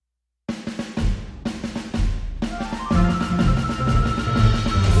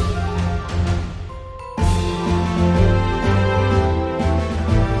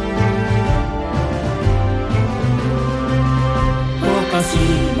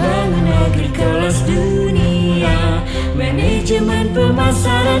bangun negeri kelas dunia. Manajemen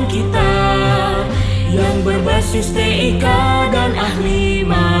pemasaran kita yang berbasis TIK dan ahli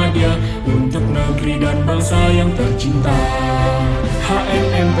media untuk negeri dan bangsa yang tercinta.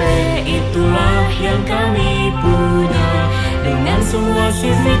 HMMP itulah yang kami punya. Dengan semua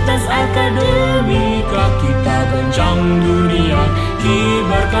sivitas akademika kita goncang dunia,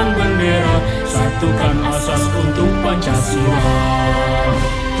 kibarkan bendera, satukan asas untuk Pancasila.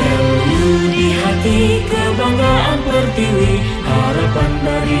 Telu di hati kebanggaan pertiwi, harapan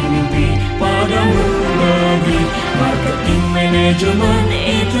dari mimpi padamu negeri. Marketing manajemen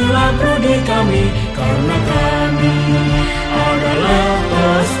itulah prodi kami, karena kami adalah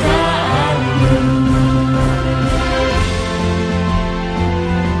toskaanmu.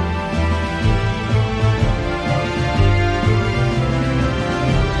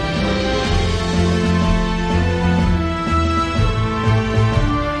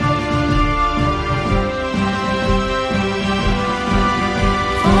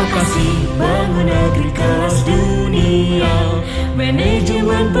 Bangun negeri kelas dunia.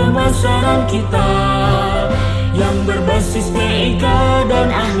 Manajemen pemasaran kita yang berbasis TIK dan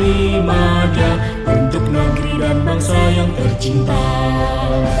ahli media untuk negeri dan bangsa yang tercinta.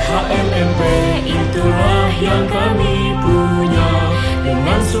 HMMP itulah yang kami punya.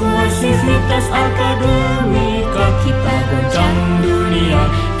 Dengan semua sivitas akademika kita goncang dunia,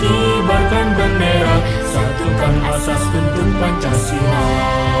 kibarkan bendera, satukan asas untuk Pancasila.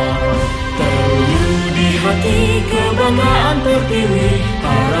 Telu di hati kebanggaan pertiwi,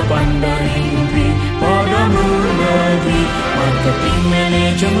 harapan dari mimpi padamu negeri. Marketing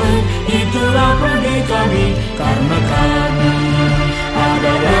manajemen itulah prodi kami, karena kami